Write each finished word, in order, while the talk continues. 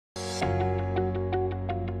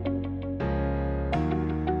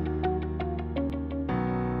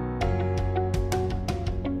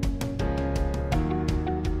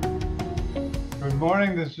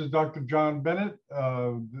morning. This is Dr. John Bennett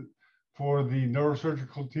for the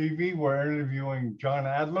Neurosurgical TV. We're interviewing John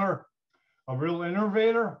Adler, a real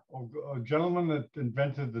innovator, a gentleman that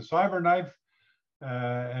invented the cyber knife,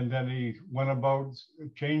 and then he went about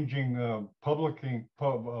changing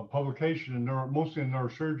publication in mostly in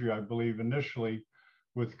neurosurgery, I believe, initially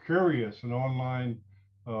with Curious, an online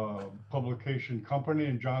publication company,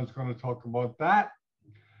 and John's going to talk about that.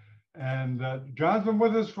 And John's been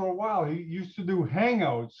with us for a while. He used to do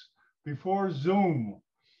Hangouts before Zoom.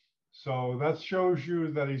 So that shows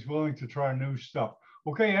you that he's willing to try new stuff.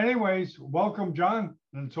 Okay, anyways, welcome, John,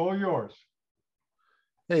 and it's all yours.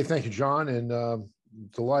 Hey, thank you, John, and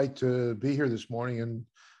delight to be here this morning and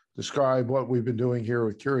describe what we've been doing here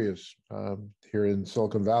with Curious here in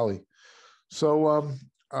Silicon Valley. So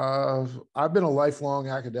I've been a lifelong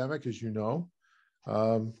academic, as you know.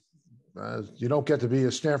 You don't get to be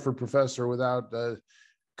a Stanford professor without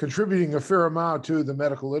contributing a fair amount to the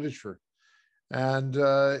medical literature. And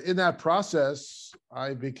in that process,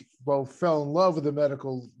 I both fell in love with the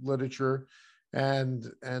medical literature and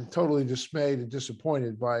totally dismayed and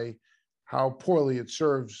disappointed by how poorly it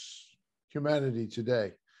serves humanity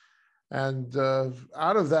today. And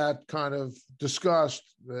out of that kind of disgust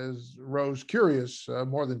rose Curious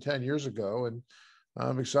more than 10 years ago. And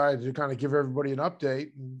I'm excited to kind of give everybody an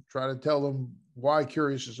update and try to tell them why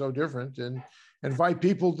Curious is so different and invite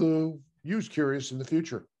people to use Curious in the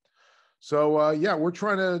future. So yeah, we're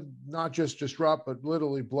trying to not just disrupt, but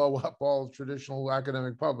literally blow up all traditional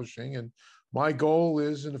academic publishing. And my goal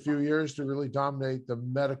is in a few years to really dominate the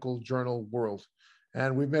medical journal world.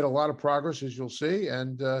 And we've made a lot of progress, as you'll see,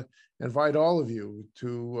 and invite all of you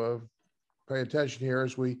to pay attention here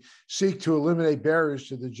as we seek to eliminate barriers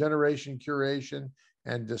to the generation, curation,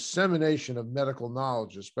 and dissemination of medical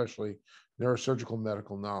knowledge, especially neurosurgical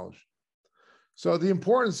medical knowledge. So the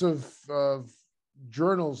importance of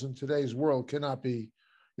journals in today's world cannot be,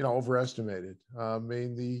 overestimated. I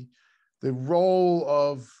mean, the role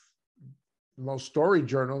of most storied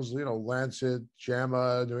journals, Lancet,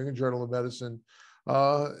 JAMA, New England Journal of Medicine,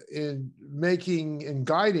 in making and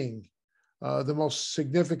guiding the most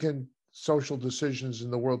significant social decisions in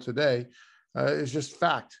the world today is just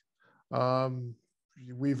fact.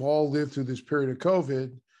 We've all lived through this period of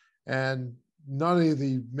COVID, and none of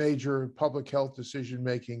the major public health decision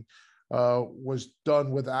making was done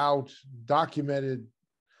without documented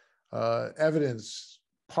evidence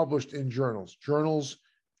published in journals. Journals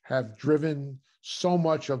have driven so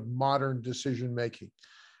much of modern decision making,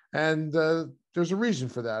 and there's a reason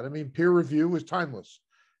for that. I mean, peer review is timeless.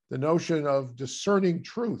 The notion of discerning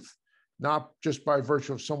truth, not just by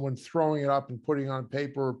virtue of someone throwing it up and putting it on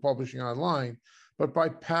paper or publishing online, but by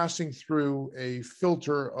passing through a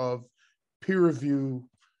filter of peer review,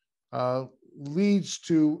 leads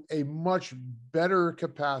to a much better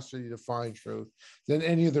capacity to find truth than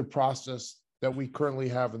any other process that we currently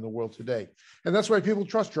have in the world today. And that's why people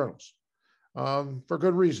trust journals for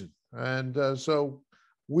good reason. And so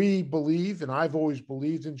we believe, and I've always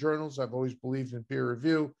believed in journals, I've always believed in peer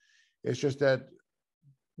review. It's just that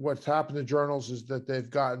what's happened to journals is that they've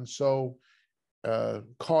gotten so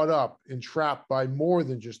caught up, entrapped by more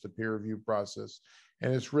than just the peer review process.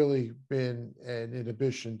 And it's really been an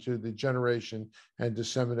inhibition to the generation and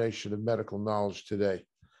dissemination of medical knowledge today.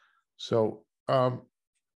 So,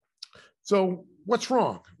 so what's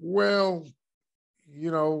wrong? Well,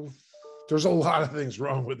 there's a lot of things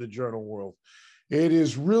wrong with the journal world. It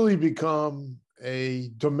has really become a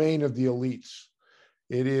domain of the elites.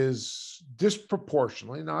 It is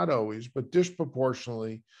disproportionately, not always, but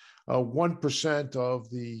disproportionately, 1% of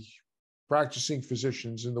the practicing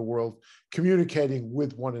physicians in the world communicating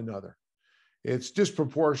with one another. It's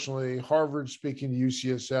disproportionately Harvard speaking to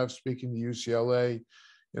UCSF, speaking to UCLA,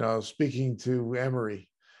 speaking to Emory,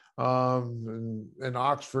 and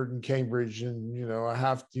Oxford and Cambridge, and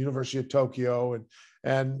half the University of Tokyo,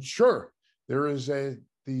 and sure, there is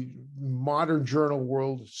the modern journal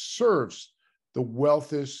world serves the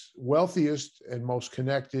wealthiest and most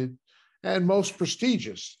connected and most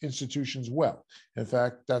prestigious institutions well. In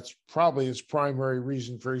fact, that's probably its primary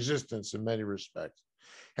reason for existence in many respects.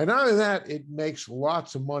 And not only that, it makes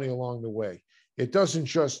lots of money along the way. It doesn't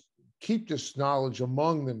just keep this knowledge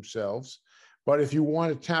among themselves, but if you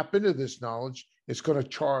want to tap into this knowledge, it's going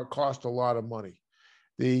to cost a lot of money.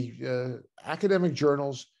 The academic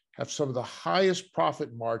journals have some of the highest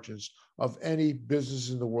profit margins of any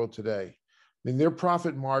business in the world today. I mean, their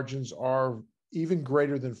profit margins are even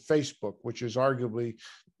greater than Facebook, which is arguably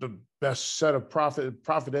the best set of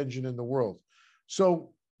profit engine in the world.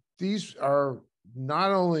 So these are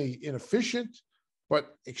not only inefficient,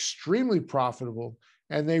 but extremely profitable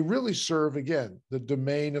And they really serve, again, the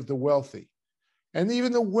domain of the wealthy. And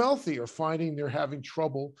even the wealthy are finding they're having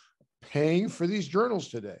trouble paying for these journals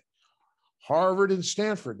today. Harvard and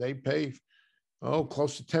Stanford, they pay,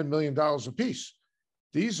 close to $10 million a piece.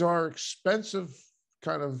 These are expensive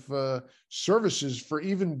kind of services for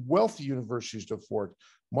even wealthy universities to afford,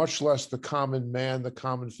 much less the common man, the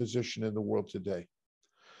common physician in the world today.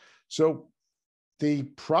 So the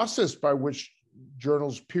process by which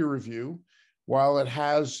journals peer review, while it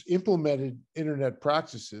has implemented internet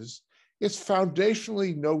practices, it's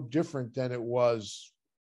foundationally no different than it was,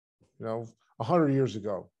 100 years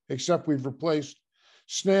ago, except we've replaced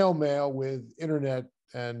snail mail with internet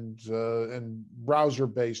and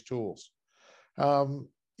browser-based tools.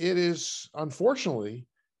 It is unfortunately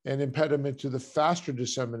an impediment to the faster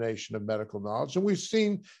dissemination of medical knowledge. And we've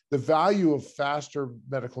seen the value of faster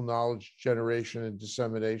medical knowledge generation and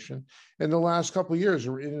dissemination in the last couple of years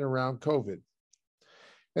in and around COVID.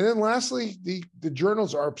 And then lastly, the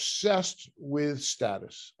journals are obsessed with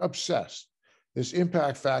status, obsessed. This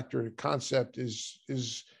impact factor concept is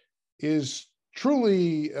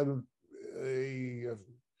truly an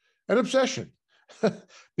obsession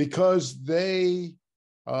because they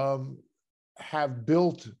have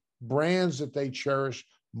built brands that they cherish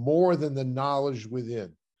more than the knowledge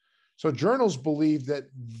within. So journals believe that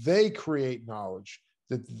they create knowledge,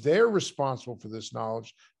 that they're responsible for this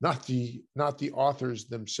knowledge, not the authors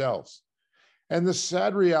themselves. And the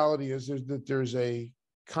sad reality is that there's a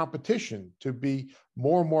competition to be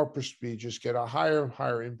more and more prestigious, get a higher and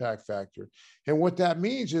higher impact factor. And what that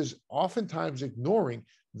means is oftentimes ignoring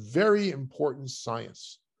very important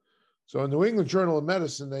science. So in the New England Journal of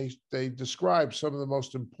Medicine, they describe some of the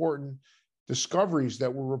most important discoveries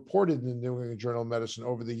that were reported in the New England Journal of Medicine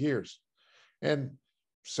over the years. And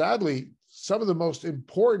sadly, some of the most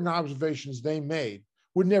important observations they made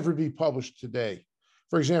would never be published today.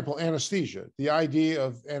 For example, anesthesia. The idea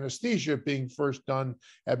of anesthesia being first done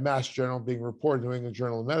at Mass General, being reported in the New England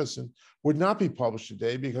Journal of Medicine, would not be published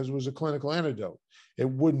today because it was a clinical antidote. It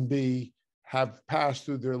wouldn't have passed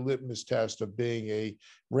through their litmus test of being a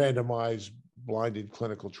randomized, blinded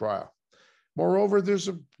clinical trial. Moreover, there's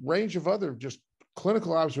a range of other just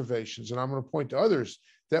clinical observations, and I'm going to point to others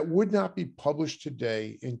that would not be published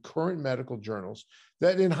today in current medical journals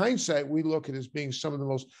that in hindsight, we look at as being some of the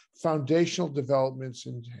most foundational developments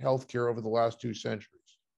in healthcare over the last 2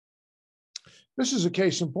 centuries. This is a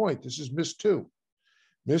case in point. This is MIS2.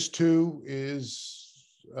 MIS2 is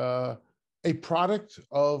a product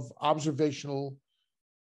of observational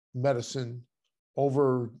medicine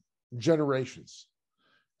over generations.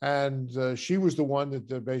 And she was the one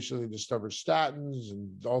that basically discovered statins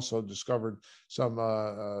and also discovered some,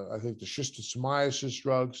 I think, the schistosomiasis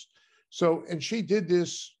drugs. So, and she did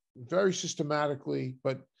this very systematically,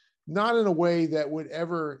 but not in a way that would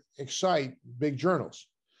ever excite big journals.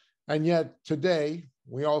 And yet today,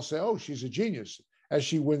 we all say, oh, she's a genius, as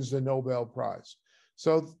she wins the Nobel Prize.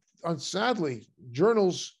 So sadly,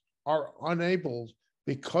 journals are unable,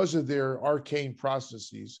 because of their arcane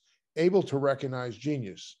processes, able to recognize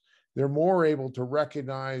genius. They're more able to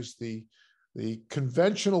recognize the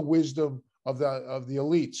conventional wisdom of the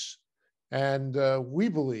elites. And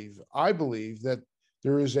I believe that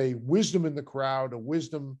there is a wisdom in the crowd, a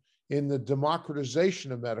wisdom in the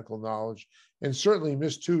democratization of medical knowledge. And certainly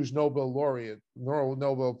MIS2's Nobel laureate,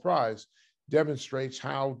 Nobel Prize, demonstrates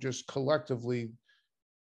how just collectively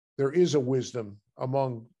there is a wisdom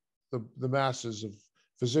among the masses of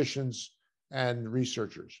physicians and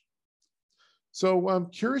researchers. So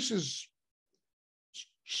Curious is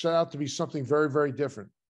set out to be something very, very different.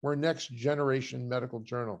 We're a next generation medical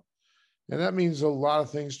journal. And that means a lot of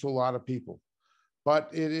things to a lot of people. But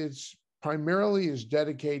it is primarily is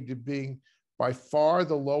dedicated to being by far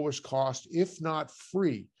the lowest cost, if not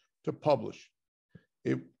free, to publish.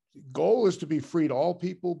 The goal is to be free to all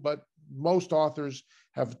people, but most authors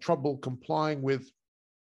have trouble complying with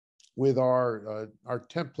our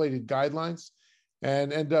templated guidelines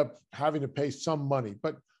and end up having to pay some money.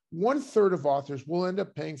 But 1/3 of authors will end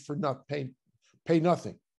up paying for pay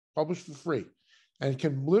nothing, publish for free, and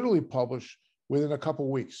can literally publish within a couple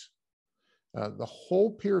of weeks. The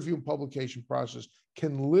whole peer review and publication process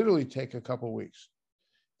can literally take a couple of weeks.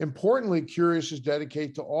 Importantly, Curious is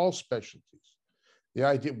dedicated to all specialties. The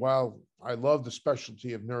idea, while I love the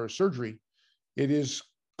specialty of neurosurgery, it is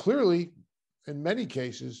clearly, in many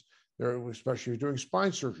cases, especially if you're doing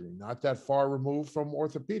spine surgery, not that far removed from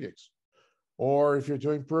orthopedics. Or if you're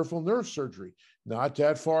doing peripheral nerve surgery, not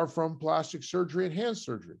that far from plastic surgery and hand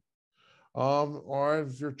surgery. Or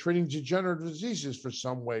if you're treating degenerative diseases for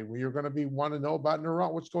some way where you're going to want to know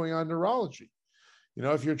about what's going on in neurology.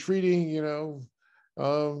 If you're treating,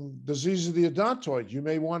 disease of the odontoid. You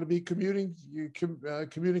may want to be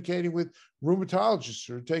communicating with rheumatologists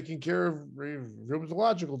or taking care of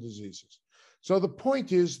rheumatological diseases. So the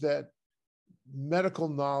point is that medical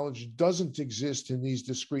knowledge doesn't exist in these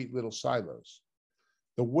discrete little silos.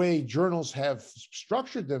 The way journals have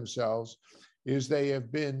structured themselves is they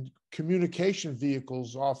have been communication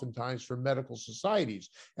vehicles oftentimes for medical societies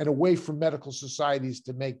and a way for medical societies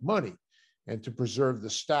to make money and to preserve the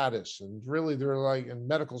status. And really they're like, and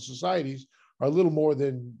medical societies are a little more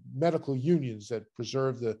than medical unions that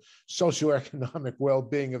preserve the socioeconomic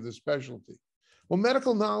well-being of the specialty. Well,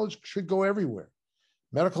 medical knowledge should go everywhere.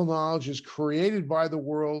 Medical knowledge is created by the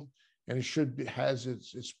world and it has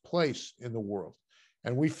its place in the world.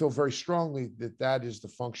 And we feel very strongly that that is the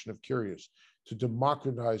function of Curious, to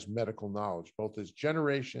democratize medical knowledge, both as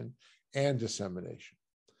generation and dissemination.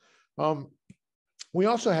 We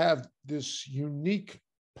also have this unique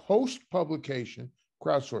post-publication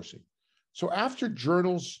crowdsourcing. So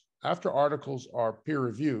after articles are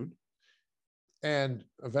peer-reviewed and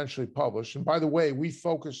eventually published, and by the way, we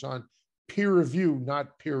focus on peer review,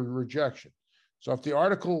 not peer rejection. So if the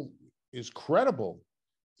article is credible,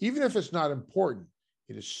 even if it's not important,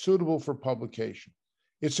 it is suitable for publication.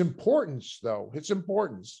 Its importance, though,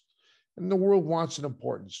 and the world wants an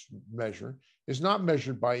importance measure, is not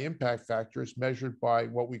measured by impact factor, it's measured by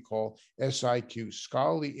what we call SIQ,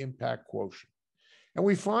 Scholarly Impact Quotient. And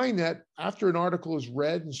we find that after an article is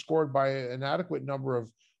read and scored by an adequate number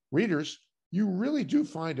of readers, you really do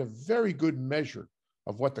find a very good measure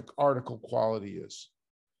of what the article quality is.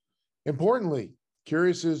 Importantly,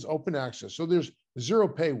 Curious is open access, so there's 0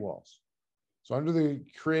 paywalls. So under the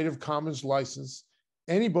Creative Commons license,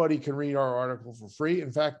 anybody can read our article for free.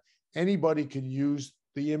 In fact, anybody can use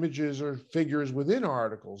the images or figures within our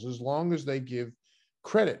articles as long as they give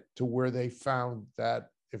credit to where they found that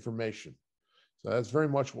information. So that's very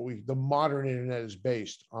much what the modern internet is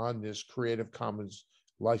based on, this Creative Commons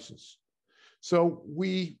license. So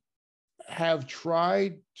we have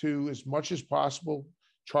tried to, as much as possible,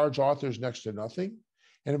 charge authors next to nothing.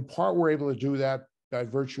 And in part, we're able to do that by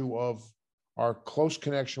virtue of our close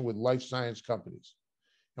connection with life science companies.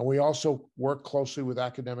 And we also work closely with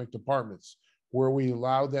academic departments where we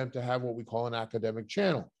allow them to have what we call an academic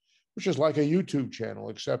channel, which is like a YouTube channel,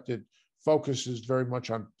 except it focuses very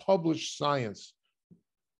much on published science,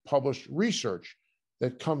 published research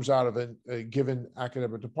that comes out of a given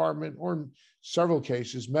academic department, or in several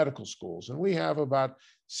cases, medical schools. And we have about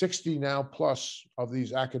 60 now plus of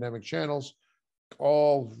these academic channels,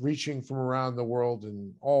 all reaching from around the world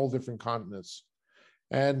in all different continents.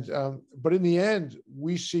 And, but in the end,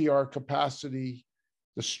 we see our capacity,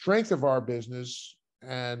 the strength of our business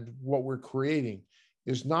and what we're creating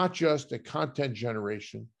is not just a content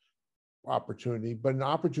generation opportunity, but an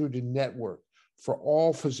opportunity to network for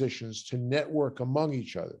all physicians to network among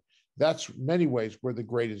each other. That's in many ways where the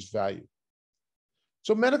greatest value.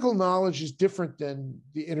 So medical knowledge is different than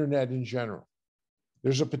the internet in general.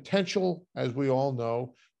 There's a potential, as we all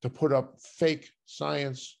know, to put up fake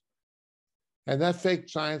science, and that fake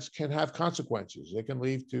science can have consequences. It can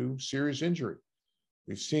lead to serious injury.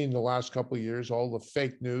 We've seen the last couple of years all the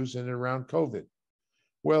fake news in and around COVID.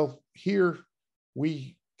 Well, here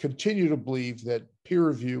we continue to believe that peer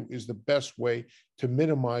review is the best way to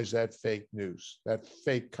minimize that fake news, that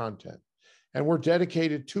fake content. And we're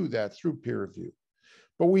dedicated to that through peer review.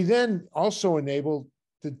 But we then also enable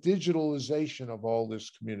the digitalization of all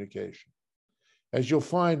this communication. As you'll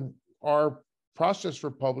find, our process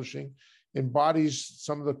for publishing embodies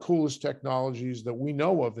some of the coolest technologies that we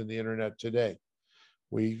know of in the internet today.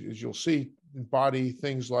 We, as you'll see, embody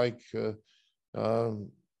things like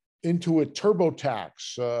Intuit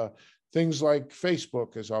TurboTax, things like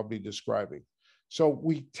Facebook, as I'll be describing. So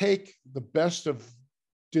we take the best of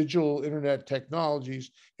digital internet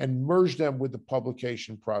technologies and merge them with the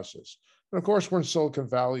publication process. And of course, we're in Silicon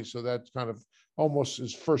Valley, so that kind of almost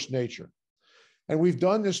is first nature. And we've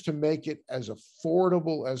done this to make it as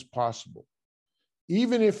affordable as possible.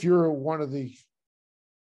 Even if you're one of the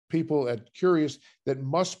people at Curious that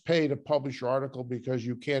must pay to publish your article because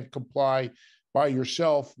you can't comply by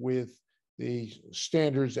yourself with the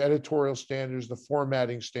standards, editorial standards, the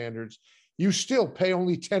formatting standards, you still pay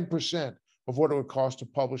only 10% of what it would cost to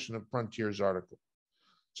publish in a Frontiers article.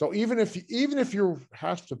 So even if you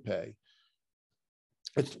have to pay,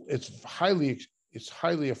 it's highly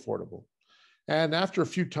affordable. And after a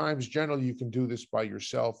few times, generally, you can do this by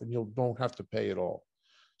yourself and you don't have to pay at all.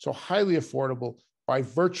 So highly affordable by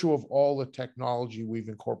virtue of all the technology we've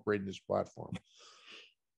incorporated in this platform.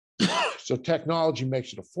 So technology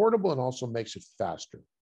makes it affordable and also makes it faster.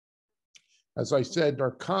 As I said,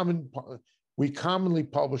 We commonly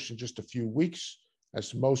publish in just a few weeks,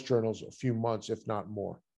 as most journals, a few months, if not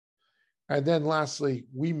more. And then lastly,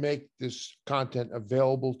 we make this content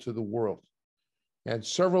available to the world. And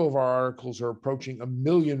several of our articles are approaching 1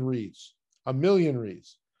 million reads, 1 million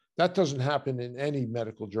reads. That doesn't happen in any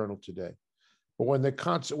medical journal today. But when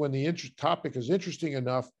the topic is interesting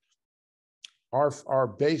enough, our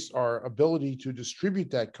ability to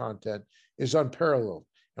distribute that content is unparalleled,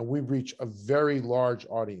 and we reach a very large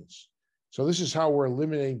audience. So this is how we're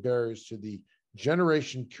eliminating barriers to the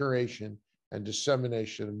generation, curation, and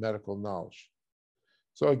dissemination of medical knowledge.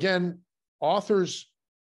 So again, authors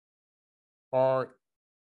are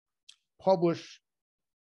published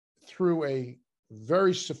through a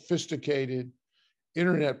very sophisticated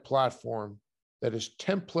internet platform that is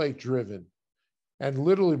template driven, and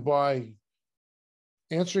literally by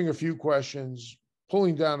answering a few questions,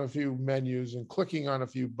 pulling down a few menus and clicking on a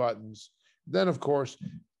few buttons, then of course,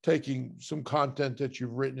 taking some content that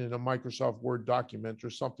you've written in a Microsoft Word document or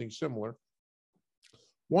something similar,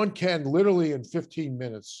 one can literally in 15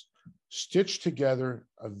 minutes stitch together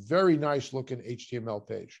a very nice looking HTML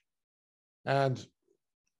page. And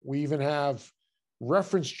we even have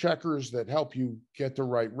reference checkers that help you get the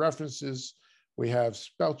right references. We have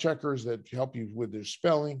spell checkers that help you with their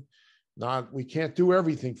spelling. We can't do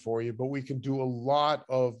everything for you, but we can do a lot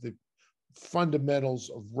of the fundamentals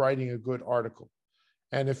of writing a good article.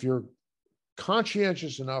 And if you're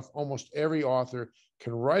conscientious enough, almost every author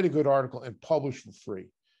can write a good article and publish for free.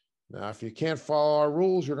 Now, if you can't follow our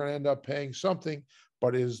rules, you're going to end up paying something,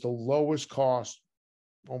 but it is the lowest cost,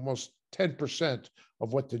 almost 10%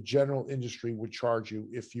 of what the general industry would charge you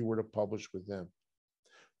if you were to publish with them.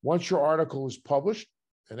 Once your article is published,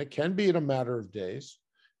 and it can be in a matter of days,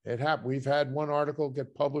 we've had one article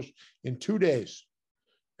get published in 2 days,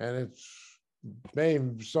 and it's may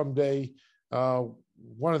someday,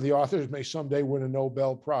 one of the authors may someday win a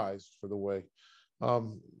Nobel Prize for the way.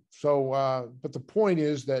 But the point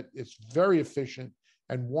is that it's very efficient,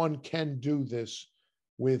 and one can do this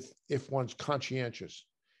if one's conscientious.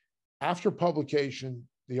 After publication,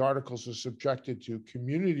 the articles are subjected to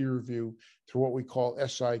community review through what we call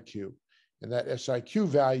SIQ. And that SIQ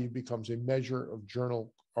value becomes a measure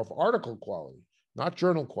of article quality, not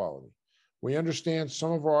journal quality. We understand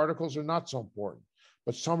some of our articles are not so important,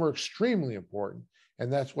 but some are extremely important.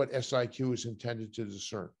 And that's what SIQ is intended to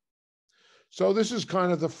discern. So this is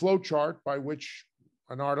kind of the flow chart by which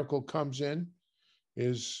an article comes in.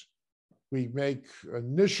 We make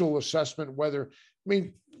initial assessment whether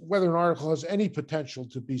an article has any potential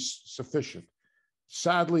to be sufficient.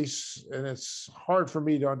 Sadly, and it's hard for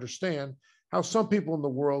me to understand how some people in the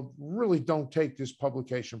world really don't take this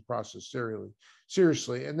publication process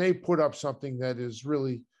seriously, and they put up something that is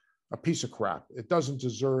really a piece of crap. It doesn't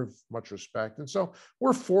deserve much respect. And so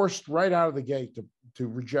we're forced right out of the gate to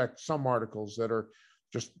reject some articles that are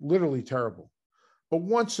just literally terrible. But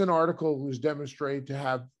once an article is demonstrated to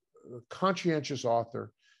have a conscientious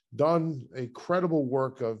author done a credible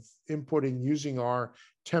work of inputting using our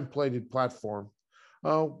templated platform,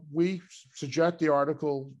 we subject the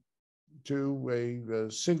article to a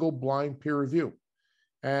single blind peer review.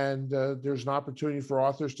 And there's an opportunity for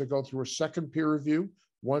authors to go through a second peer review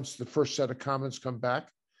once the first set of comments come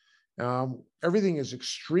back. Everything is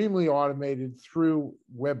extremely automated through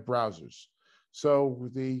web browsers. So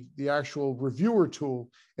the actual reviewer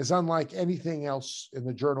tool is unlike anything else in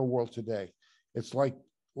the journal world today. It's like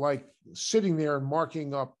sitting there and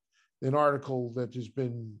marking up an article that has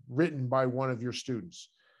been written by one of your students.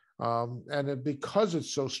 Because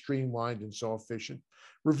it's so streamlined and so efficient,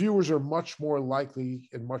 reviewers are much more likely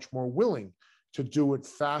and much more willing to do it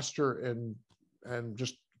faster and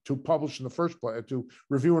just to publish in the first place, to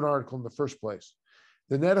review an article in the first place.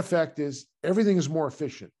 The net effect is everything is more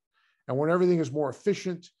efficient. And when everything is more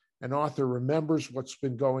efficient, an author remembers what's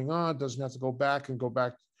been going on, doesn't have to go back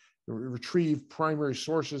retrieve primary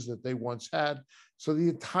sources that they once had. So the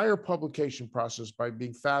entire publication process, by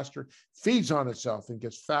being faster, feeds on itself and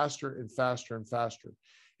gets faster and faster and faster.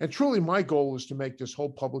 And truly, my goal is to make this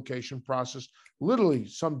whole publication process literally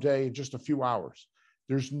someday in just a few hours.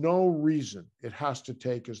 There's no reason it has to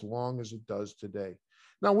take as long as it does today.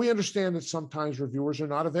 Now, we understand that sometimes reviewers are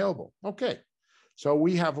not available. Okay. So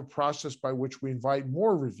we have a process by which we invite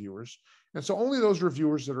more reviewers. And so only those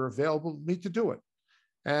reviewers that are available need to do it.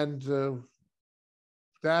 And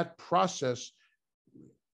that process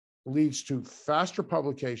leads to faster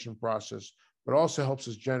publication process, but also helps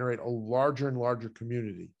us generate a larger and larger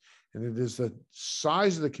community. And it is the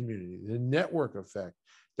size of the community, the network effect,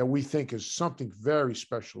 that we think is something very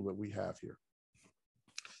special that we have here.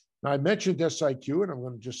 Now, I mentioned SIQ, and I'm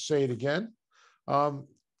going to just say it again.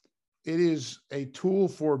 it is a tool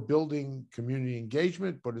for building community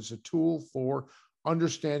engagement, but it's a tool for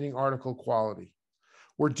understanding article quality.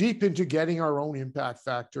 We're deep into getting our own impact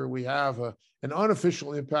factor. We have an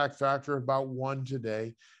unofficial impact factor, about 1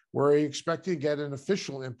 today. We're expecting to get an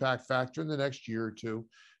official impact factor in the next year or two,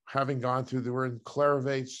 having gone through we're in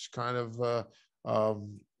Clarivate's kind of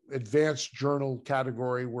advanced journal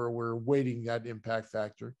category where we're weighting that impact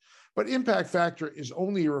factor. But impact factor is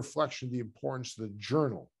only a reflection of the importance of the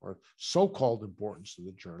journal, or so-called importance of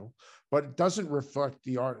the journal, but it doesn't reflect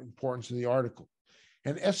the importance of the article.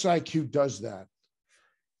 And SIQ does that.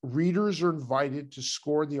 Readers are invited to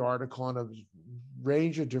score the article on a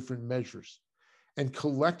range of different measures. And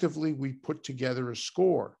collectively, we put together a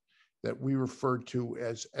score that we refer to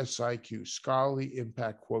as SIQ, Scholarly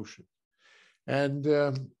Impact Quotient. And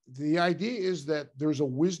the idea is that there's a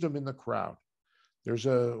wisdom in the crowd. There's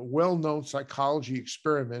a well-known psychology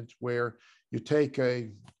experiment where you take a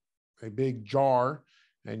big jar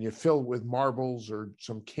and you fill it with marbles or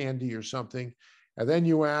some candy or something, and then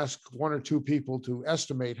you ask 1 or 2 people to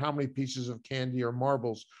estimate how many pieces of candy or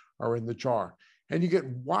marbles are in the jar. And you get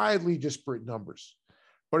widely disparate numbers.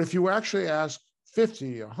 But if you actually ask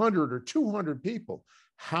 50, 100, or 200 people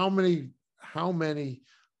how many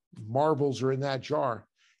marbles are in that jar,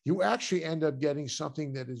 you actually end up getting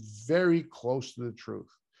something that is very close to the truth.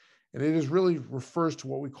 And it is really refers to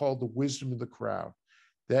what we call the wisdom of the crowd,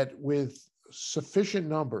 that with sufficient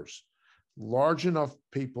numbers, large enough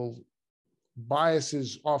people,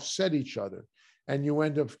 biases offset each other, and you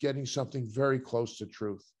end up getting something very close to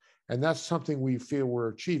truth. And that's something we feel we're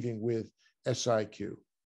achieving with SIQ.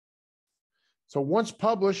 So once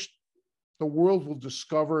published, the world will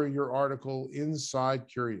discover your article inside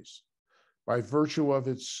Curious by virtue of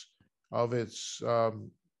its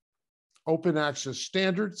open access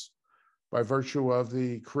standards, by virtue of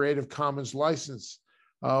the Creative Commons license.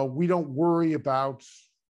 We don't worry about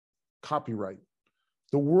copyright.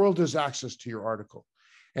 The world has access to your article,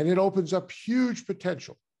 and it opens up huge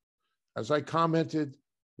potential. As I commented,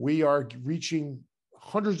 we are reaching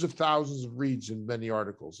hundreds of thousands of reads in many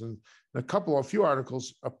articles, and a few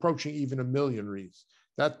articles approaching even 1 million reads.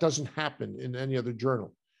 That doesn't happen in any other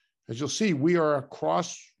journal. As you'll see, we are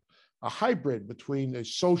a hybrid between a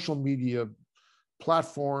social media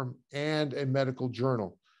platform and a medical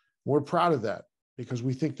journal. We're proud of that because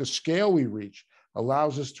we think the scale we reach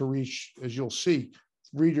allows us to reach, as you'll see,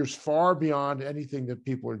 readers far beyond anything that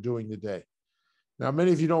people are doing today. Now,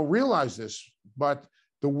 many of you don't realize this, but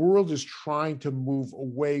the world is trying to move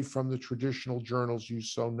away from the traditional journals you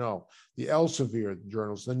so know, the Elsevier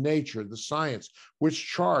journals, the Nature, the Science, which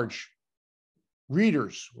charge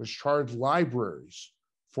readers, which charge libraries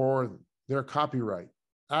for their copyright,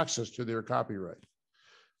 access to their copyright.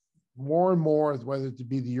 More and more, whether it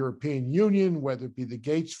be the European Union, whether it be the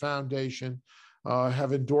Gates Foundation,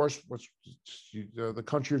 have endorsed the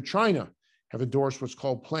country of China have endorsed what's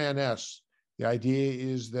called Plan S. The idea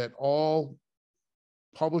is that all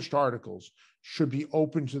published articles should be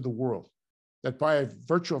open to the world, that by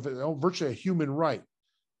virtue of it, virtually a human right,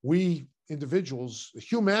 we individuals,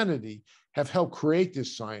 humanity, have helped create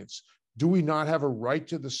this science. Do we not have a right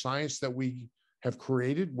to the science that we have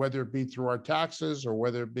created, whether it be through our taxes or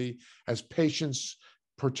whether it be as patients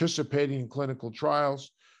participating in clinical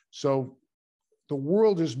trials? So the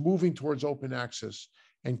world is moving towards open access,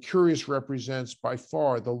 and Curious represents by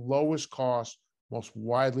far the lowest cost, most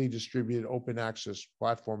widely distributed open access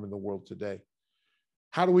platform in the world today.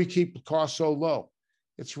 How do we keep the cost so low?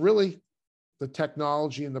 It's really the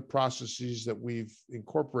technology and the processes that we've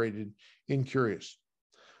incorporated in Curious.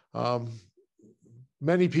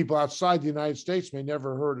 Many people outside the United States may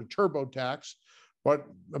never heard of TurboTax, but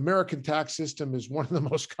American tax system is one of the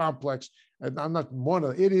most complex, and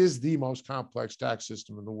it is the most complex tax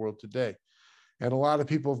system in the world today. And a lot of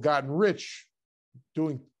people have gotten rich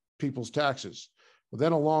doing people's taxes. Well,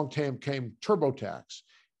 then along came TurboTax,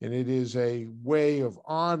 and it is a way of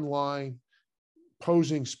online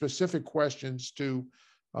posing specific questions to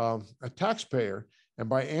a taxpayer. And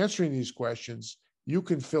by answering these questions, you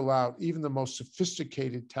can fill out even the most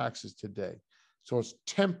sophisticated taxes today. So it's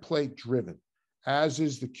template driven, as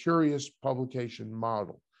is the Curious publication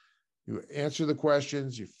model. You answer the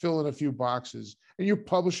questions, you fill in a few boxes, and you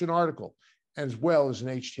publish an article as well as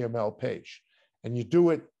an HTML page. And you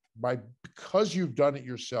do it because you've done it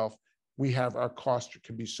yourself, our cost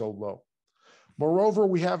can be so low. Moreover,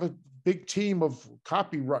 we have a big team of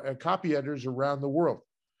copy editors around the world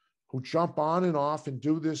who jump on and off and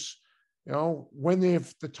do this, when they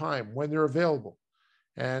have the time, when they're available.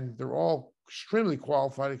 And they're all extremely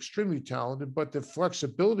qualified, extremely talented, but the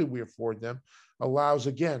flexibility we afford them allows,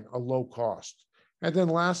 again, a low cost. And then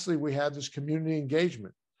lastly, we have this community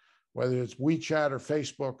engagement, whether it's WeChat or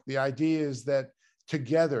Facebook. The idea is that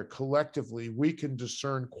together, collectively, we can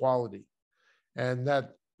discern quality. And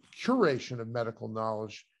that curation of medical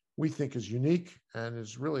knowledge, we think, is unique and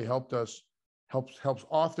has really helped us, helps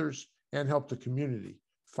authors and help the community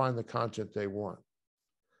find the content they want.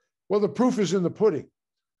 Well, the proof is in the pudding.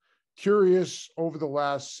 Curious, over the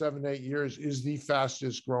last 7-8 years, is the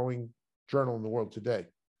fastest growing journal in the world today.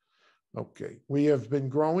 Okay, we have been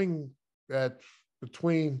growing at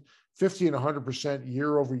between 50 and 100%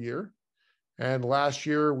 year over year. And last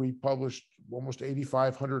year, we published almost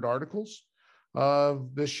 8,500 articles.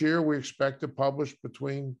 This year, we expect to publish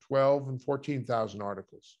between 12 and 14,000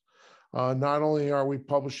 articles. Not only are we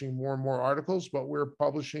publishing more and more articles, but we're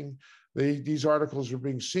publishing, these articles are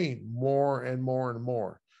being seen more and more and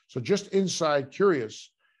more. So just inside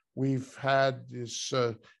Curious, we've had this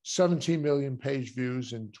 17 million page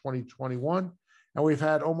views in 2021, and we've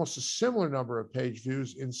had almost a similar number of page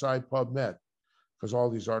views inside PubMed, because all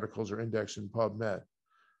these articles are indexed in PubMed.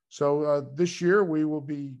 So this year, we will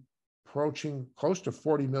be approaching close to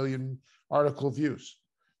 40 million article views.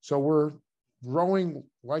 So we're growing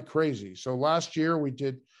like crazy. So last year, we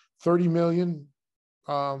did 30 million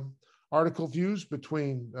article views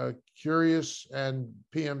between Curious and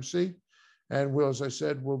PMC. And we'll, as I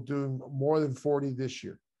said, we'll do more than 40 this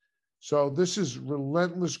year. So this is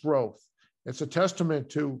relentless growth. It's a testament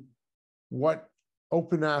to what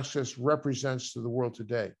open access represents to the world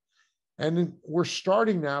today. And we're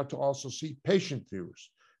starting now to also see patient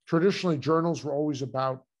viewers. Traditionally, journals were always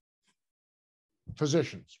about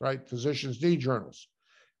physicians, right? Physicians need journals.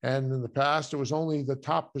 And in the past, it was only the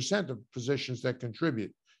top % of physicians that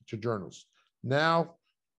contribute to journals. Now,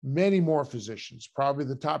 many more physicians, probably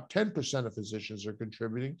the top 10% of physicians are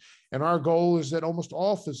contributing. And our goal is that almost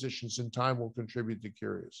all physicians in time will contribute to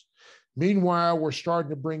Curious. Meanwhile, we're starting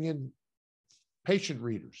to bring in patient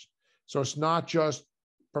readers. So it's not just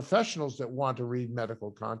professionals that want to read medical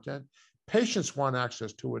content, patients want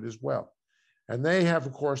access to it as well. And they have,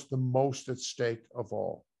 of course, the most at stake of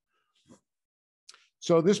all.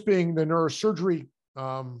 So this being the neurosurgery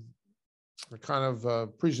kind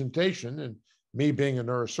of presentation, and me being a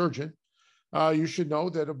neurosurgeon, you should know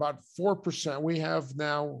that about 4%, we have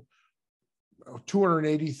now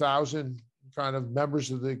 280,000 kind of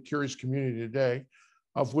members of the Curious community today,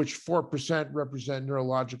 of which 4% represent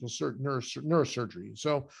neurosurgery.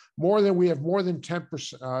 So we have more than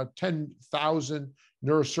 10,000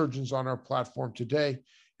 neurosurgeons on our platform today.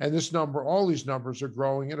 And this number, all these numbers are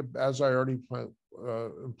growing at, as I already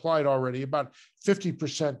implied already, about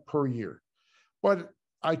 50% per year. But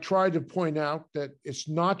I try to point out that it's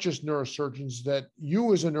not just neurosurgeons that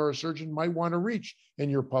you as a neurosurgeon might want to reach in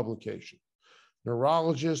your publication.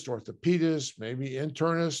 Neurologists, orthopedists, maybe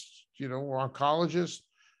internists, or oncologists.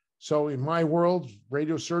 So in my world,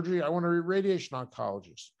 radiosurgery, I want to be a radiation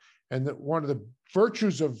oncologist. And that one of the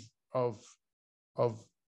virtues of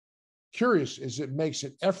Curious is it makes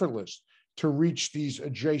it effortless to reach these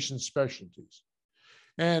adjacent specialties.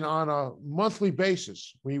 And on a monthly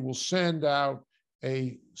basis, we will send out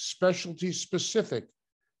a specialty-specific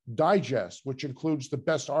digest, which includes the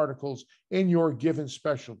best articles in your given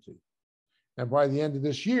specialty. And by the end of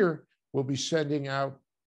this year, we'll be sending out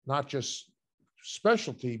not just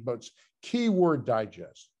specialty, but keyword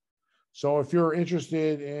digest. So if you're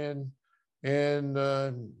interested in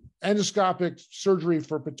endoscopic surgery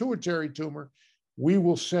for pituitary tumor, we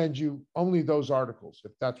will send you only those articles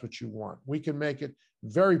if that's what you want. We can make it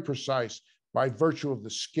very precise by virtue of the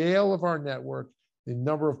scale of our network, the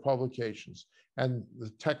number of publications, and the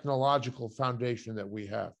technological foundation that we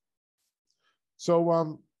have.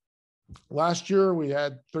 So last year, we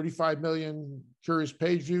had 35 million Curious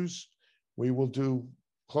page views. We will do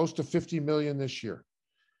close to 50 million this year.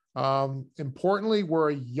 Importantly, we're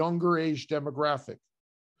a younger age demographic.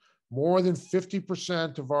 More than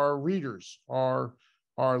 50% of our readers are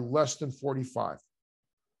less than 45.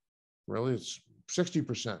 Really, it's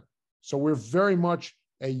 60%. So we're very much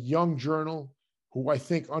a young journal who I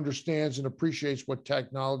think understands and appreciates what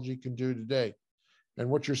technology can do today. And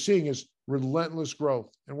what you're seeing is relentless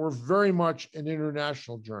growth. And we're very much an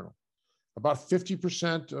international journal. About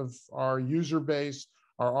 50% of our user base,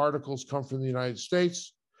 our articles come from the United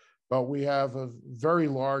States, but we have a very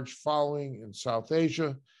large following in South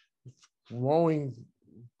Asia, growing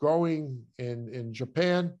in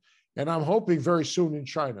Japan, and I'm hoping very soon in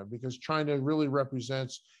China, because China really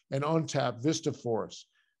represents an untapped vista for us.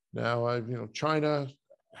 Now, China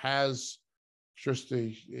has just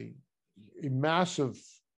a massive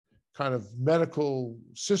kind of medical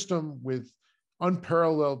system with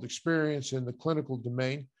unparalleled experience in the clinical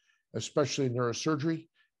domain. especially neurosurgery.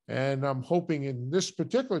 And I'm hoping in this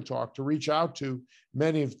particular talk to reach out to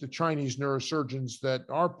many of the Chinese neurosurgeons that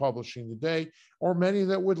are publishing today, or many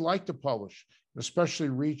that would like to publish, and especially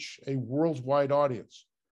reach a worldwide audience.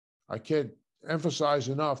 I can't emphasize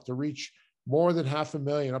enough, to reach more than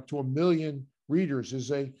 500,000, up to 1 million readers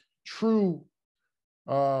is a true,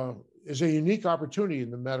 is a unique opportunity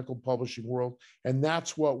in the medical publishing world. And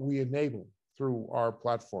that's what we enable through our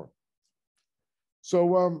platform.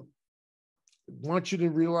 So I want you to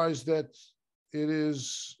realize that it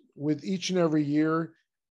is, with each and every year,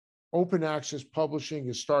 open access publishing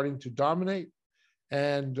is starting to dominate.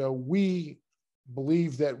 And we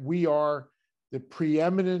believe that we are the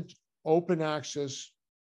preeminent open access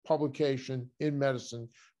publication in medicine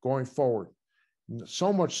going forward.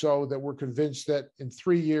 So much so that we're convinced that in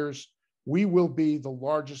 3 years, we will be the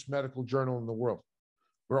largest medical journal in the world.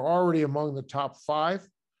 We're already among the top 5,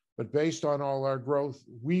 but based on all our growth,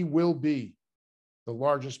 we will be the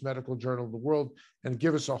largest medical journal in the world and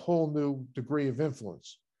give us a whole new degree of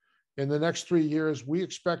influence. In the next 3 years, we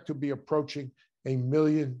expect to be approaching 1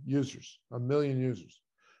 million users, 1 million users.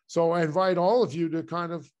 So I invite all of you to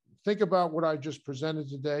kind of think about what I just presented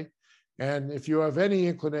today. And if you have any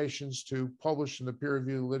inclinations to publish in the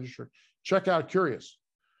peer-reviewed literature, check out Curious.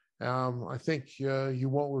 I think you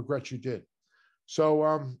won't regret you did.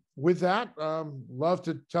 So with that, love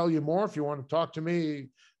to tell you more if you want to talk to me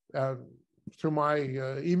through my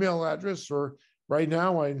email address, or right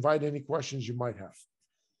now, I invite any questions you might have.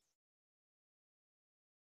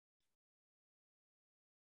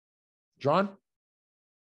 John?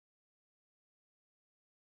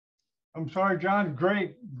 I'm sorry, John.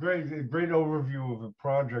 Great overview of the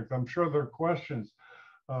project. I'm sure there are questions.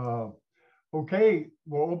 Okay,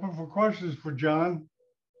 we'll open for questions for John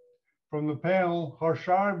from the panel.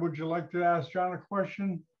 Harshad, would you like to ask John a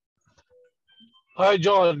question? Hi,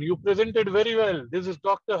 John. You presented very well. This is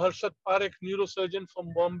Dr. Harshad Parekh, neurosurgeon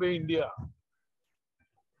from Bombay, India.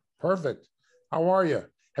 Perfect. How are you?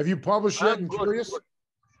 Have you published yet in Curious? Good.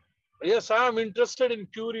 Yes, I am interested in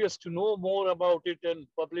Curious to know more about it and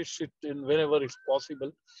publish it in whenever it's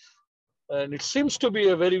possible. And it seems to be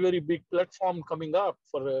a very, very big platform coming up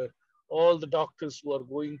for all the doctors who are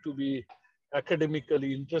going to be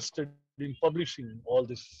academically interested in publishing all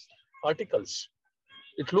these articles.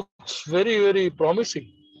 It looks very, very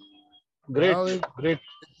promising. Great, well, great.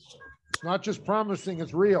 It's not just promising,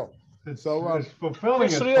 it's real. It's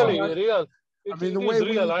fulfilling. It's really real. I mean, the way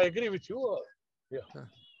real. I agree with you. Yeah.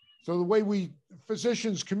 So the way we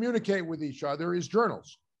physicians communicate with each other is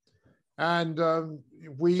journals. And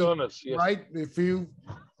journals, yes. Right? If you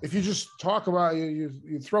just talk about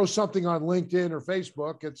you throw something on LinkedIn or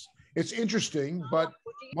Facebook, it's interesting, but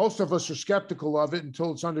most of us are skeptical of it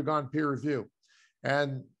until it's undergone peer review.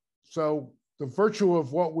 And so the virtue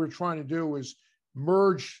of what we're trying to do is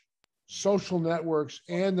merge social networks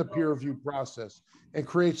and the peer review process and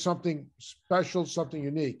create something special, something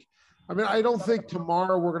unique. I mean, I don't think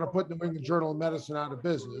tomorrow we're going to put the New England Journal of Medicine out of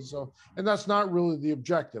business. So, and that's not really the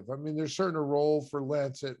objective. I mean, there's certainly a role for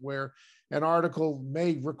Lancet where an article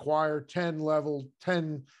may require 10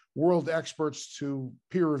 world experts to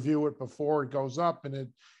peer review it before it goes up,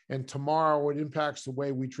 and tomorrow it impacts the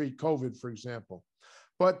way we treat COVID, for example.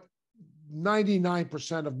 But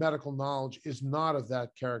 99% of medical knowledge is not of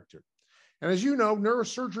that character. And as you know,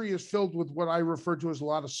 neurosurgery is filled with what I refer to as a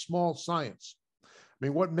lot of small science. I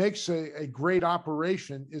mean, what makes a great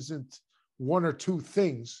operation isn't 1 or 2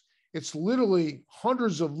 things. It's literally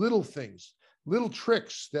hundreds of little things, little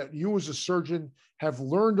tricks that you as a surgeon have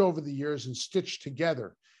learned over the years and stitched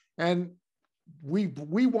together. And we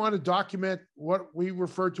want to document what we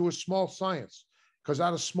refer to as small science, because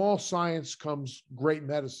out of small science comes great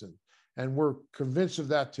medicine. And we're convinced of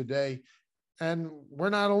that today. And we're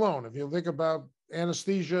not alone. If you think about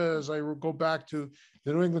anesthesia, as I go back to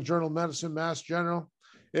the New England Journal of Medicine, Mass General,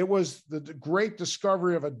 it was the great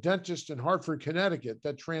discovery of a dentist in Hartford, Connecticut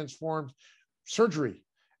that transformed surgery.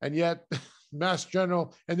 And yet Mass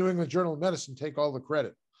General and New England Journal of Medicine take all the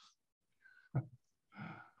credit.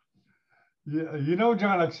 Yeah, you know,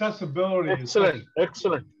 John, accessibility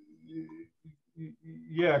excellent.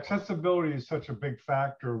 Yeah, accessibility is such a big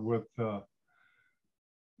factor with the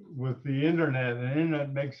internet, and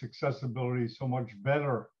internet makes accessibility so much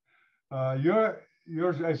better. You're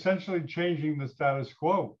essentially changing the status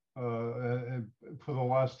quo for the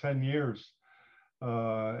last 10 years.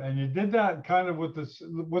 And you did that kind of with this,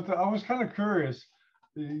 I was kind of curious,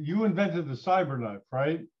 you invented the cyberknife,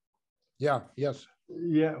 right? Yeah, yes.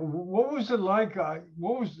 Yeah, what was it like?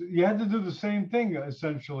 You had to do the same thing,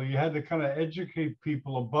 essentially. You had to kind of educate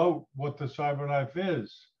people about what the cyberknife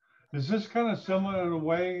is. Is this kind of similar in a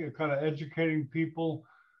way, kind of educating people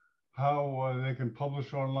how they can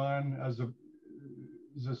publish online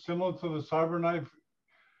is it similar to the CyberKnife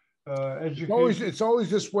education? It's always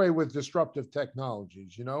this way with disruptive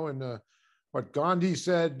technologies, you know, and what Gandhi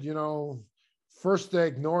said, you know, first they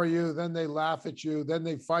ignore you, then they laugh at you, then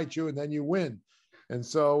they fight you, and then you win. And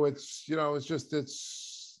so it's, you know,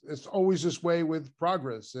 it's always this way with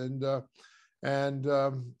progress. And you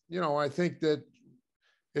know, I think that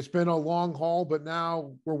it's been a long haul, but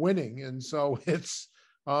now we're winning. And so it's,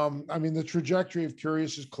 I mean, the trajectory of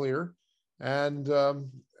Curious is clear, and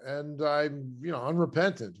I'm, you know,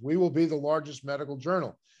 unrepentant. We will be the largest medical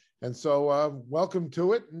journal, and so welcome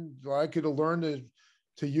to it. And I'd like you to learn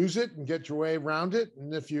to use it and get your way around it.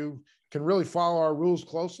 And if you can really follow our rules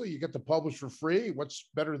closely, you get to publish for free. What's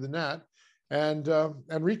better than that? And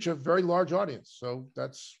reach a very large audience. So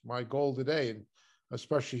that's my goal today, and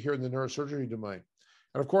especially here in the neurosurgery domain.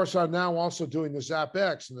 And of course, I'm now also doing the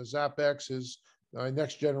ZapX, and the ZapX is a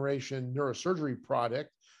next generation neurosurgery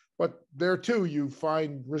product. But there too, you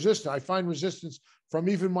find resistance. I find resistance from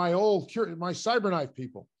even my CyberKnife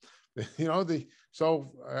people. You know,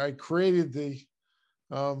 so I created the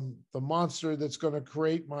monster that's going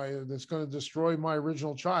to destroy my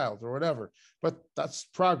original child or whatever. But that's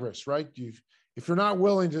progress, right? If you're not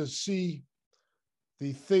willing to see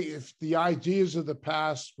if the ideas of the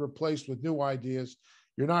past replaced with new ideas,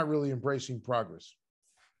 you're not really embracing progress.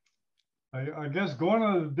 I guess gone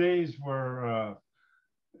are the days where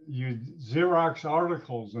you Xerox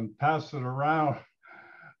articles and pass it around.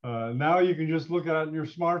 Now you can just look at it on your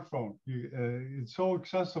smartphone. It's so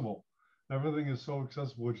accessible. Everything is so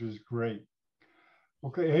accessible, which is great.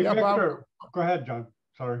 Okay, hey, yeah, Victor, go ahead, John.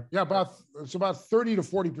 Sorry. Yeah, it's about 30 to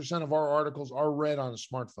 40% of our articles are read on a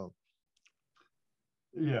smartphone.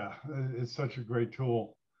 Yeah, it's such a great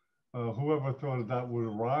tool. Whoever thought that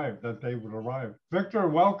day would arrive. Victor,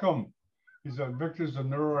 welcome. Victor's a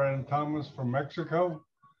neuroanatomist from Mexico.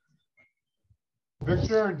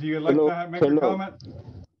 Victor, do you like to make a comment?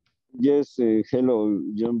 Yes, hello,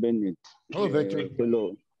 John Bennett. Hello, Victor.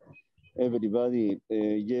 Hello, everybody.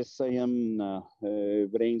 Yes, I am a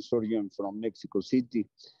brain surgeon from Mexico City.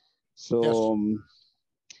 So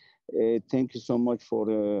yes. Thank you so much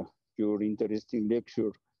for your interesting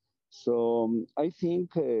lecture. So I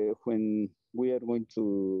think when we are going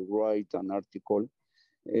to write an article,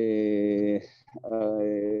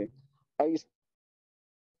 I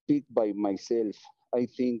speak by myself. I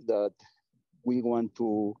think that we want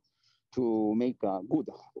to make a good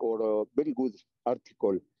or a very good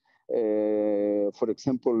article. For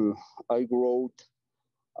example, I wrote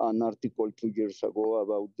an article 2 years ago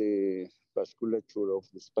about the vasculature of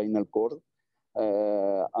the spinal cord,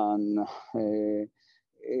 and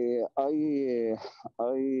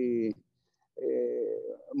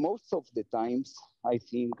most of the times, I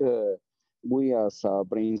think we as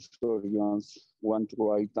brain surgeons want to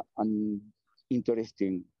write an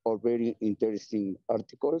interesting or very interesting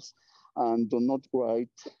articles, and do not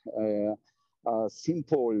write a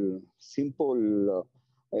simple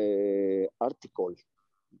article.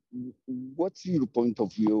 What's your point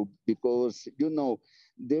of view? Because, you know,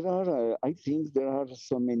 there are, I think there are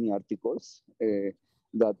so many articles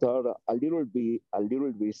that are a little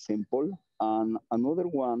bit simple, and another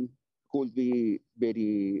one could be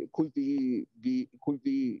very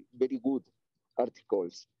good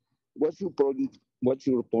articles. What's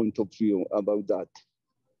your point of view about that?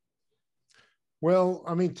 Well,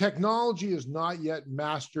 I mean, technology has not yet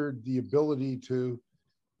mastered the ability to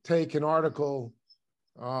take an article,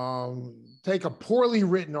 take a poorly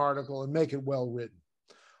written article and make it well written.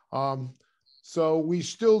 So we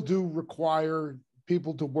still do require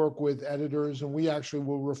people to work with editors, and we actually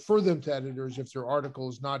will refer them to editors if their article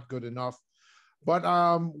is not good enough. But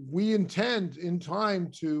we intend in time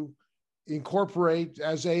to incorporate,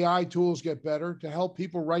 as AI tools get better, to help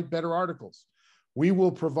people write better articles. We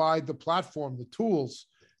will provide the platform, the tools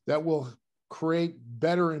that will create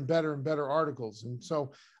better and better and better articles. And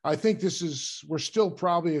so I think we're still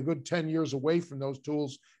probably a good 10 years away from those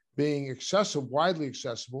tools being widely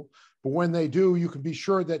accessible. But when they do, you can be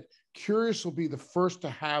sure that Curious will be the first to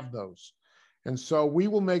have those. And so we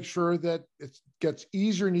will make sure that it gets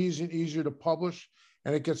easier and easier and easier to publish,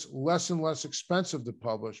 and it gets less and less expensive to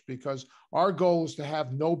publish, because our goal is to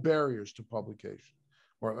have no barriers to publication,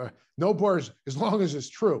 or no barriers, as long as it's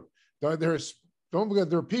true. Don't forget,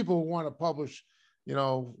 there are people who want to publish, you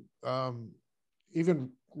know, even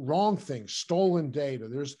wrong things, stolen data.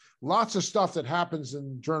 There's lots of stuff that happens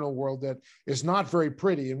in the journal world that is not very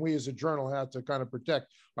pretty, and we as a journal have to kind of protect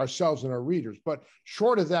ourselves and our readers. But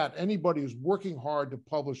short of that, anybody who's working hard to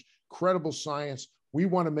publish credible science We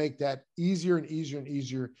want to make that easier and easier and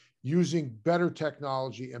easier using better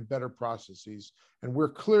technology and better processes. And we're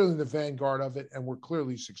clearly in the vanguard of it, and we're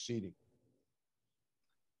clearly succeeding.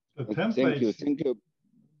 The Thank you. Thank you.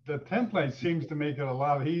 The template seems to make it a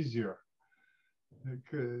lot easier.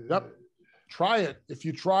 Yep. Try it. If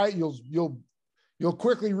you try it, you'll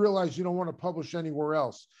quickly realize you don't want to publish anywhere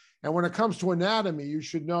else. And when it comes to anatomy, you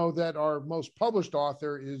should know that our most published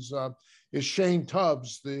author is Shane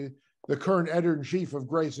Tubbs, the current editor-in-chief of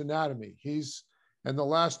Gray's Anatomy. He's, in the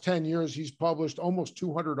last 10 years, he's published almost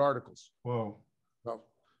 200 articles. Whoa.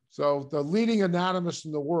 So the leading anatomist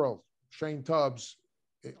in the world, Shane Tubbs,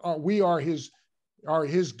 we are his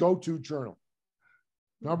go-to journal.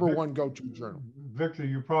 Number one go-to journal. Victor,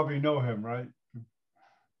 you probably know him, right?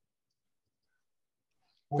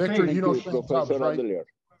 Victor, you know Shane Tubbs, right?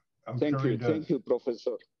 Thank you,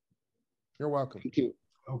 Professor. You're welcome. Thank you.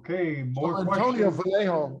 Okay, more Antonio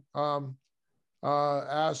questions. Vallejo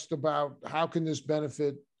asked about how can this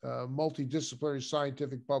benefit multidisciplinary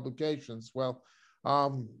scientific publications. Well,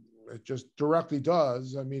 it just directly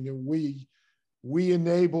does. I mean, we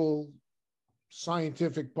enable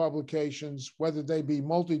scientific publications, whether they be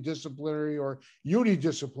multidisciplinary or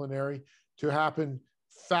unidisciplinary, to happen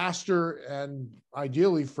faster and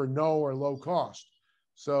ideally for no or low cost.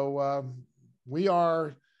 So we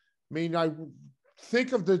are, I mean, I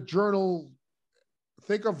think of the journal,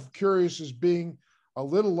 think of Curious as being a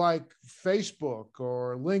little like Facebook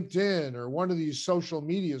or LinkedIn or one of these social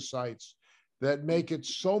media sites that make it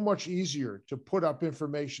so much easier to put up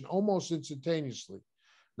information almost instantaneously.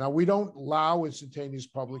 Now, we don't allow instantaneous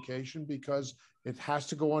publication because it has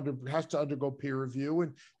to undergo peer review,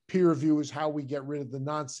 and peer review is how we get rid of the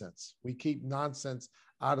nonsense. We keep nonsense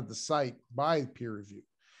out of the site by peer review.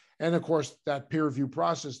 And of course, that peer review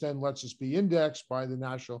process then lets us be indexed by the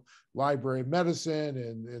National Library of Medicine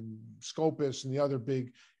and Scopus and the other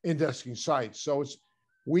big indexing sites. So it's,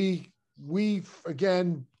 we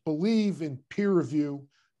again believe in peer review,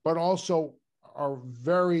 but also are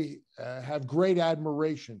very, have great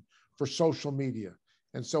admiration for social media.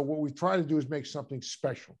 And so what we try to do is make something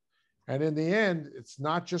special. And in the end, it's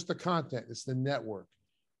not just the content, it's the network.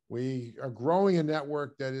 We are growing a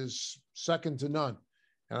network that is second to none.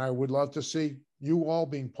 And I would love to see you all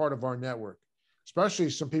being part of our network, especially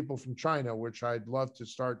some people from China, which I'd love to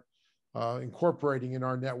start incorporating in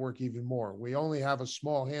our network even more. We only have a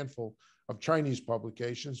small handful of Chinese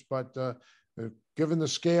publications, but given the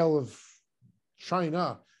scale of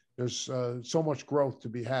China, there's so much growth to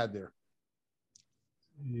be had there.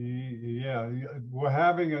 Yeah, we're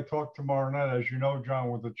having a talk tomorrow night, as you know,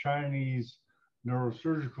 John, with the Chinese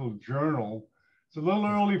Neurosurgical Journal. It's a little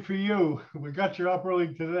early for you. We got you up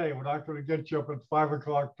early today. We're not going to get you up at 5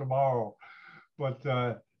 o'clock tomorrow. But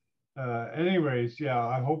anyways, yeah,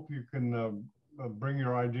 I hope you can bring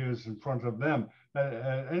your ideas in front of them.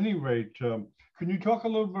 At any rate, can you talk a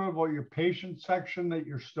little bit about your patient section that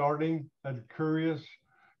you're starting at Curious?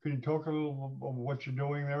 Can you talk a little about what you're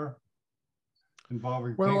doing there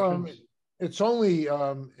involving patients? It's only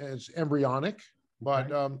it's embryonic,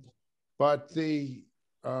 but Okay. But the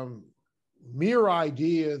mere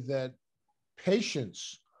idea that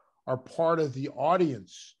patients are part of the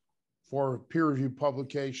audience for peer-reviewed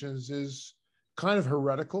publications is kind of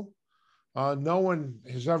heretical. No one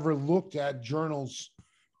has ever looked at journals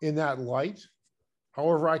in that light.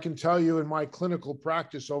 However, I can tell you in my clinical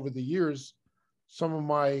practice over the years, some of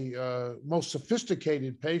my most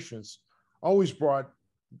sophisticated patients always brought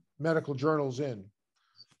medical journals in,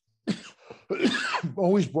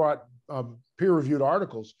 always brought peer-reviewed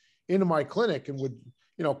articles into my clinic and would,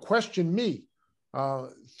 question me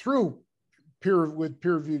through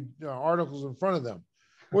peer-reviewed articles in front of them,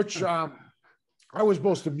 which I was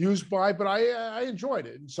most amused by, but I enjoyed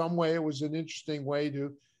it. In some way, it was an interesting way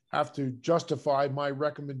to have to justify my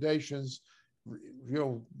recommendations,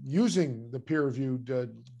 using the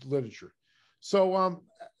peer-reviewed literature. So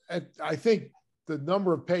I think the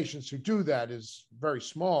number of patients who do that is very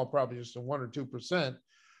small, probably just 1 or 2%,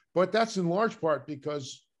 but that's in large part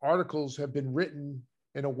because articles have been written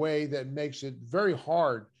in a way that makes it very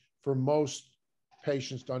hard for most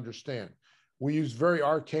patients to understand. We use very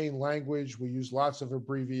arcane language, we use lots of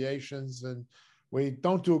abbreviations, and we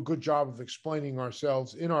don't do a good job of explaining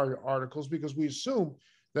ourselves in our articles because we assume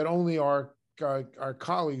that only our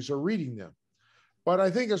colleagues are reading them. But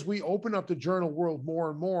I think as we open up the journal world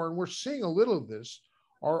more and more, and we're seeing a little of this,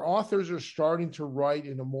 our authors are starting to write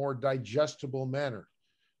in a more digestible manner,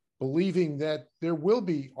 believing that there will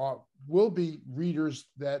be readers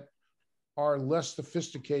that are less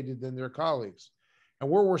sophisticated than their colleagues. And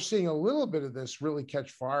where we're seeing a little bit of this really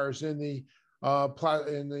catch fire is in the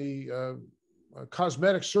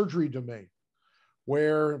cosmetic surgery domain,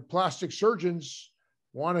 where plastic surgeons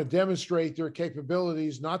want to demonstrate their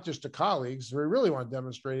capabilities, not just to colleagues, they really want to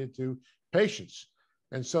demonstrate it to patients.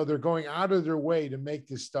 And so they're going out of their way to make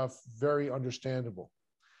this stuff very understandable.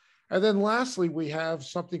 And then lastly, we have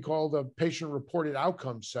something called a patient-reported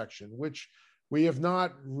outcomes section, which we have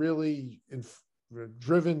not really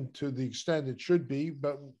driven to the extent it should be.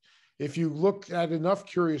 But if you look at enough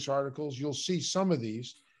Curious articles, you'll see some of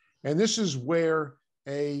these. And this is where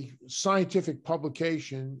a scientific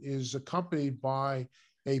publication is accompanied by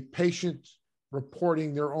a patient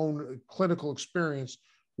reporting their own clinical experience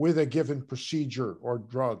with a given procedure or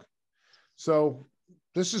drug. So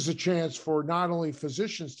this is a chance for not only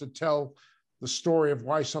physicians to tell the story of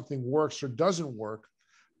why something works or doesn't work,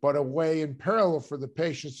 but a way in parallel for the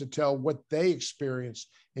patients to tell what they experienced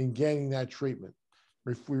in getting that treatment.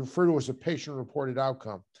 We refer to it as a patient-reported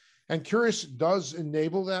outcome. And Curious does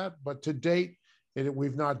enable that, but to date,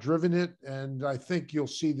 we've not driven it. And I think you'll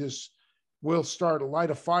see this will start to light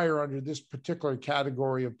a fire under this particular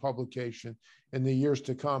category of publication in the years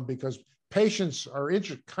to come, because patients are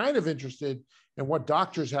kind of interested in what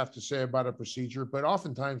doctors have to say about a procedure, but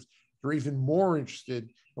oftentimes they're even more interested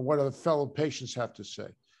in what other fellow patients have to say.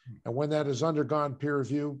 And when that has undergone peer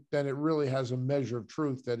review, then it really has a measure of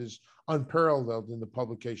truth that is unparalleled in the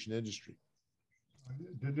publication industry. I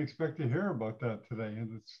didn't expect to hear about that today,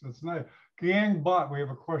 and that's nice. Gyang Bot, we have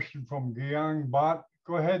a question from Gyang Bot.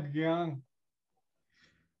 Go ahead, Gyang.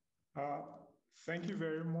 Thank you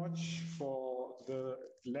very much for the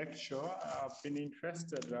lecture. I've been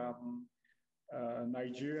interested.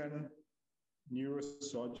 Nigerian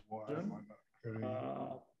neurosurgeon.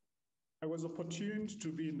 I was opportune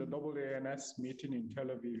to be in the AANS meeting in Tel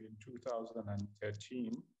Aviv in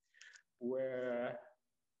 2013, where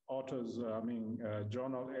authors,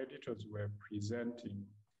 journal editors were presenting.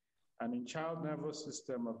 And in child nervous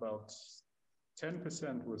system, about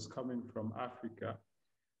 10% was coming from Africa.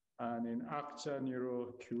 And in actor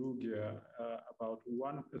neurochirurgy, about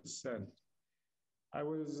 1%. I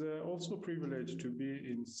was also privileged to be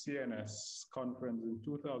in CNS conference in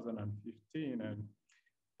 2015, and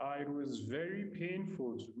it was very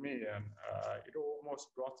painful to me, and it almost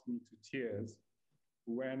brought me to tears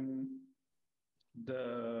when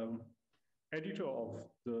the editor of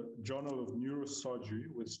the Journal of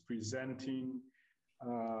Neurosurgery was presenting,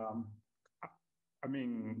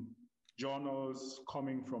 journals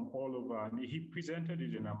coming from all over, and he presented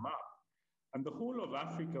it in a map. And the whole of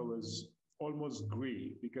Africa was almost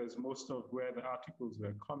gray, because most of where the articles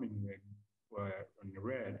were coming were in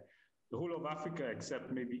red. The whole of Africa,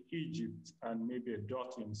 except maybe Egypt and maybe a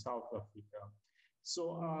dot in South Africa.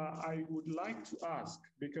 So I would like to ask,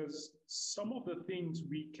 because some of the things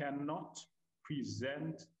we cannot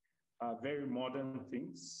present very modern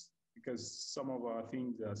things, because some of our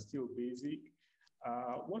things are still basic.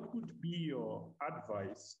 What would be your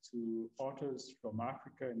advice to authors from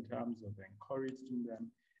Africa in terms of encouraging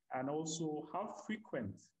them? And also, how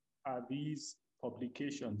frequent are these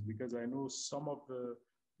publications? Because I know some of the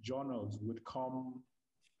journals would come,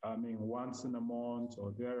 once in a month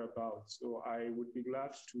or thereabouts. So I would be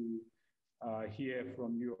glad to hear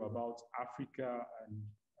from you about Africa and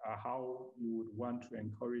how you would want to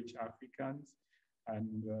encourage Africans,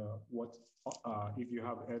 and what if you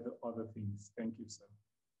have other things. Thank you, sir.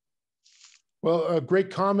 Well, a great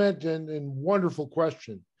comment and wonderful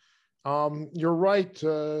question. You're right.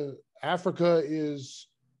 Africa is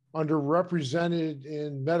underrepresented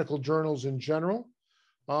in medical journals in general.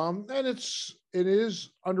 And it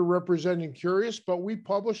is underrepresented in Curious, but we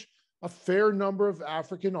publish a fair number of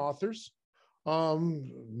African authors,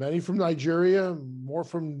 many from Nigeria, more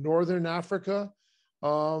from Northern Africa,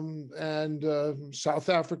 and South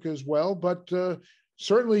Africa as well. But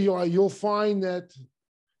certainly you'll find that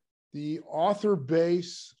the author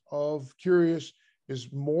base of Curious is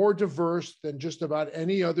more diverse than just about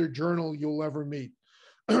any other journal you'll ever meet.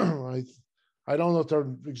 I don't know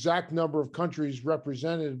the exact number of countries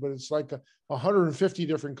represented, but it's like 150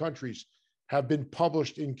 different countries have been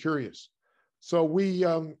published in Curious. So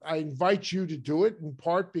I invite you to do it, in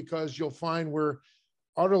part because you'll find we're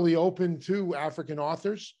utterly open to African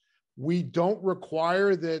authors. We don't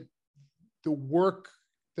require that the work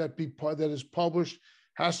that is published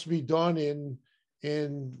has to be done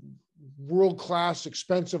in world-class,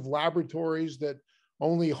 expensive laboratories that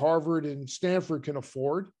only Harvard and Stanford can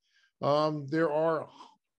afford. There are,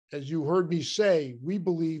 as you heard me say, we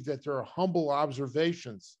believe that there are humble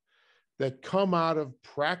observations that come out of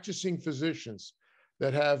practicing physicians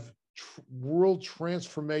that have world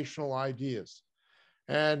transformational ideas.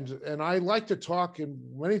 And I like to talk, and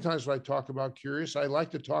many times when I talk about Curious, I like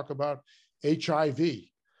to talk about HIV.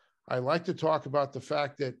 I like to talk about the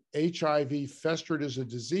fact that HIV festered as a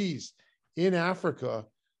disease in Africa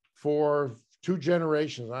for 2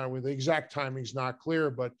 generations. I don't know, the exact timing is not clear,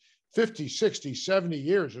 but 50, 60, 70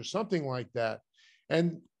 years or something like that.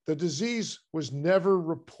 And the disease was never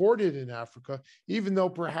reported in Africa, even though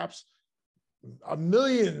perhaps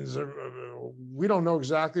millions, we don't know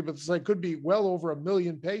exactly, but it could be well over 1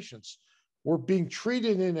 million patients were being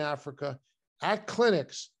treated in Africa at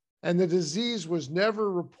clinics, and the disease was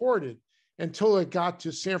never reported until it got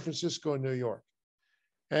to San Francisco and New York.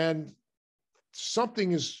 And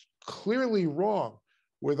something is clearly wrong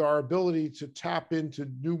with our ability to tap into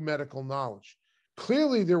new medical knowledge.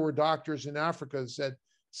 Clearly, there were doctors in Africa that said,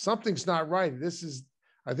 something's not right. This is,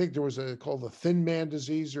 I think there was called the thin man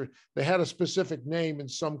disease, or they had a specific name in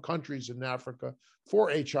some countries in Africa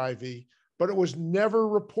for HIV, but it was never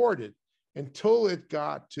reported until it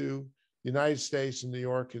got to the United States and New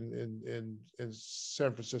York and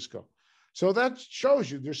San Francisco. So that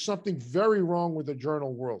shows you there's something very wrong with the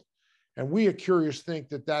journal world. And we at Curious think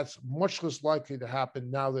that that's much less likely to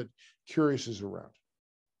happen now that Curious is around.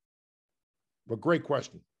 But great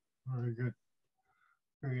question. Very good.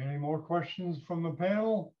 Okay, any more questions from the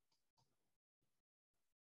panel?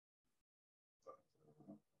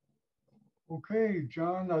 Okay,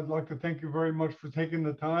 John, I'd like to thank you very much for taking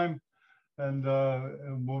the time, and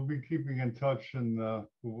we'll be keeping in touch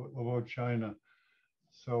about China.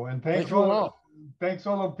 So, and thanks all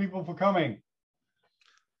the people for coming.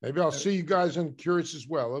 Maybe I'll see you guys on Curious as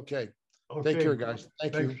well. Okay. Take care, guys.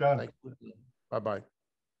 Thanks, you. John. Bye-bye.